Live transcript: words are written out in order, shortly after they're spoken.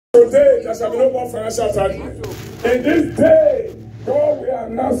today, there shall be no more financial tragedy. In this day, God will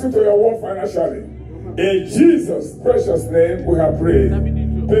announce you to your world financially. In Jesus' precious name, we have prayed.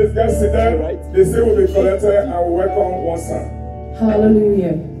 Please get seated. The seed will be collected and we welcome one son.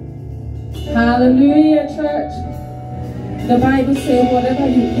 Hallelujah. Hallelujah, church. The Bible says whatever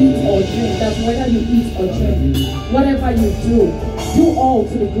you eat or drink, that's whether you eat or drink, whatever you do all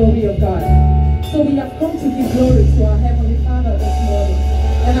to the glory of God. So we have come to give glory to our Heavenly Father this morning.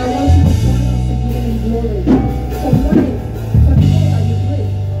 And I want you to join us in giving glory for life, for the all that you live.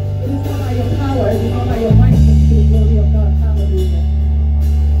 It is not by your power, it is not by your might, but to the glory of God. Hallelujah.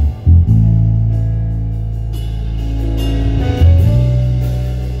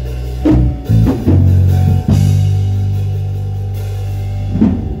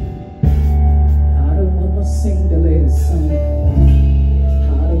 Sing the latest song. I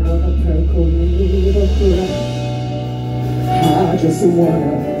don't wanna percolate or cry. I just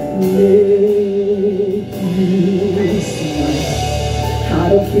wanna make you smile. I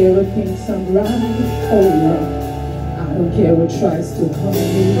don't care if things are right or wrong. I don't care what tries to come me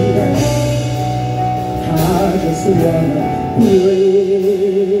down. I just wanna praise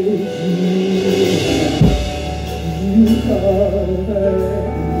you. You cover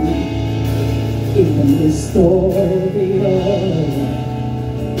in the story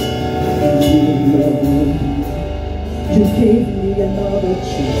you gave me another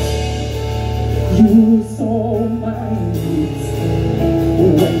chance. You saw my needs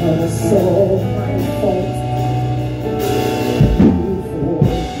when I saw my faults. You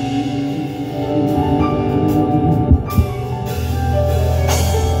forgave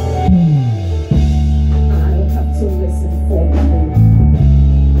I don't have to listen for me.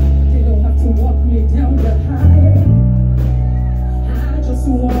 Walk me down the high. I just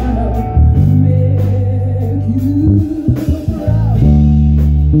wanna make you proud.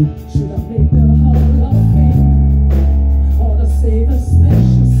 Should I make the Hall of Fame or to save a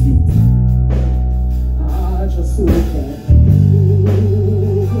special seat? I just look at you.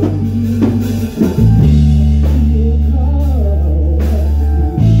 You cover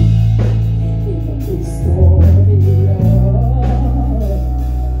me in a big story.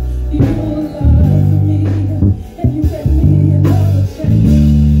 You love me and you gave me another chance.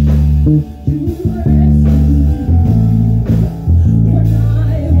 You rescued me when I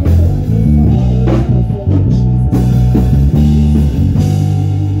was on the fall.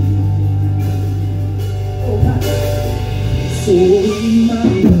 Oh God.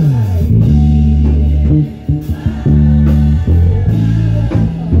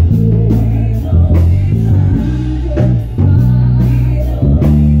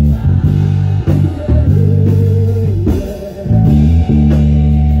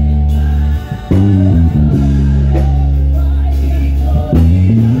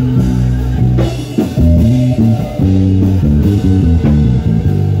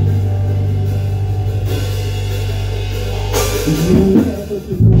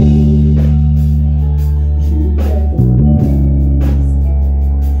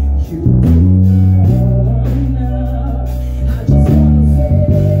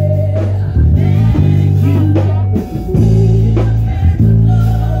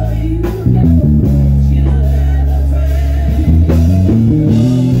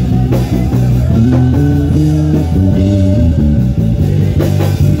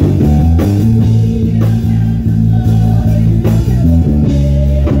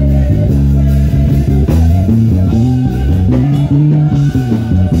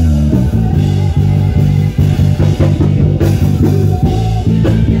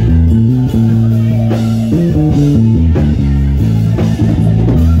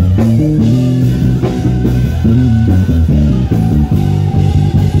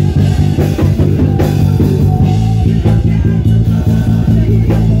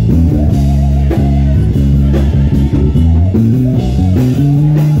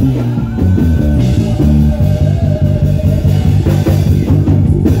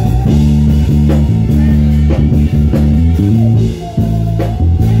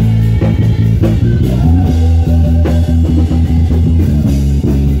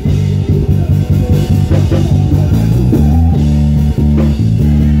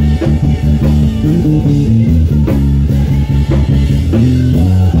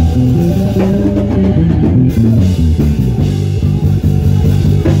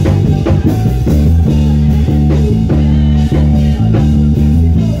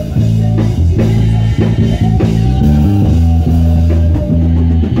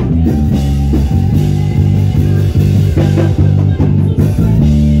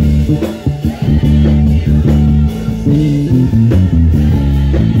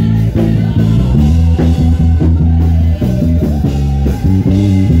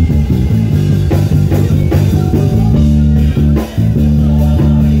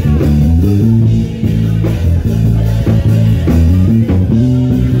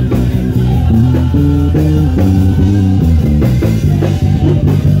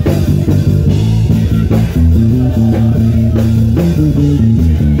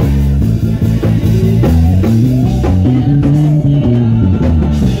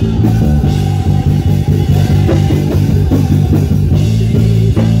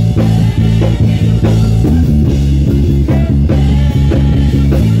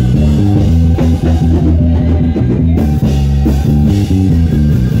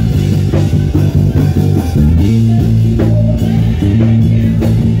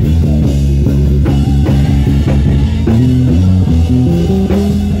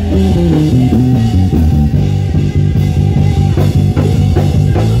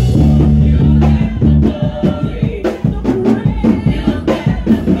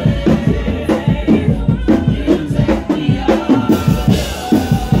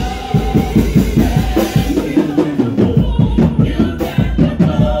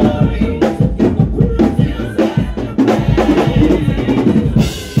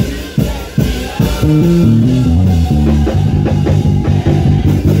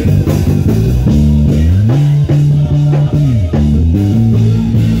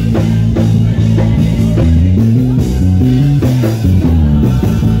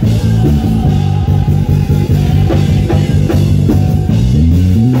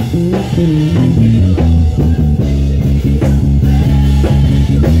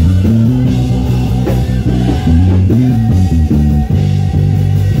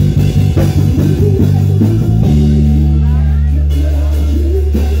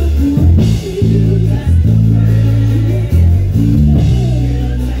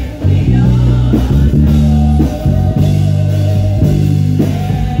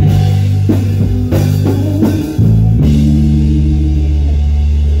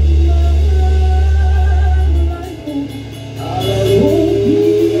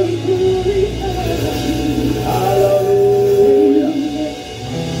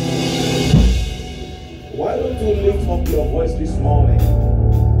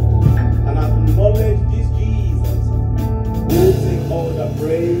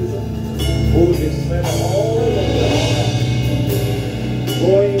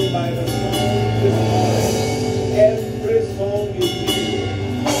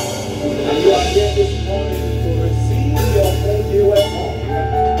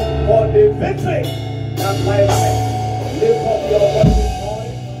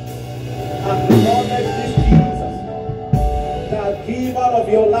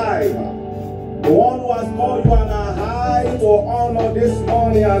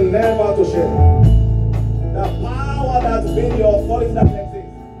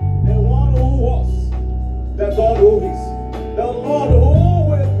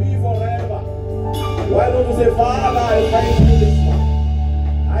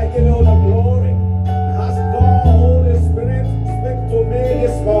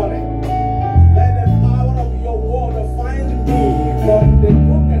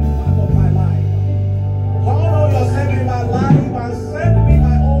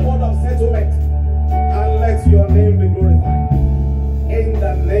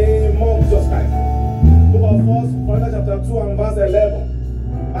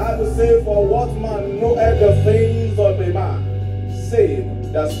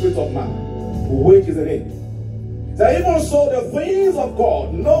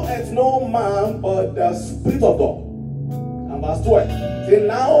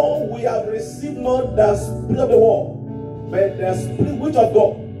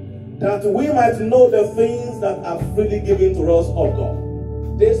 That we might know the things that are freely given to us of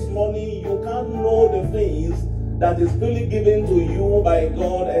God. This morning, you can't know the things that is freely given to you by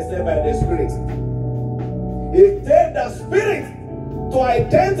God except by the Spirit. It takes the Spirit to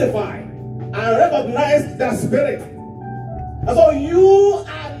identify and recognize the Spirit. And so you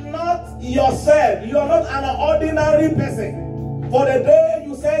are not yourself. You are not an ordinary person. For the day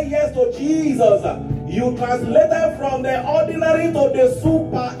you say yes to Jesus, you translated from the ordinary to the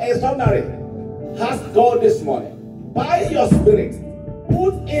super extraordinary. Ask God this morning, by your Spirit,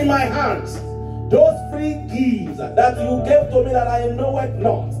 put in my hands those free gifts that you gave to me that I know it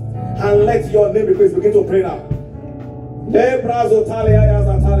not. And let your name be praised. Begin to pray now.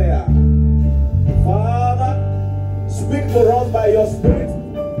 Father, speak to us by your Spirit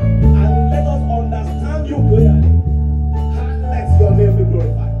and let us understand you clearly. And let your name be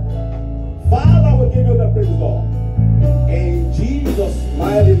glorified. Father, we give you the praise, Lord. In Jesus'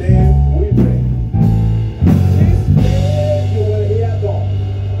 mighty name we pray. This day you will hear God.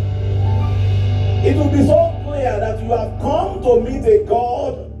 It will be so clear that you have come to meet a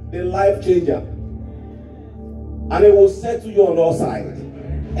God, the life changer. And it will set you on our side.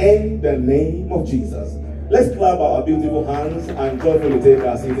 In the name of Jesus. Let's clap our beautiful hands and joyfully take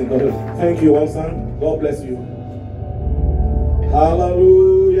our seat in God. Thank you, one son. God bless you.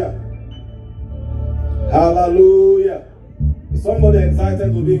 Hallelujah. Hallelujah. Is somebody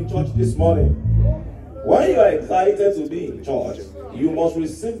excited to be in church this morning? When you are excited to be in church, you must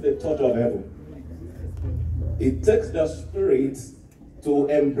receive the touch of heaven. It takes the Spirit to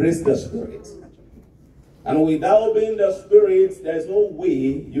embrace the Spirit. And without being the Spirit, there is no way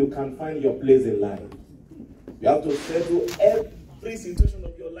you can find your place in life. You have to settle every situation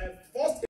of your life first.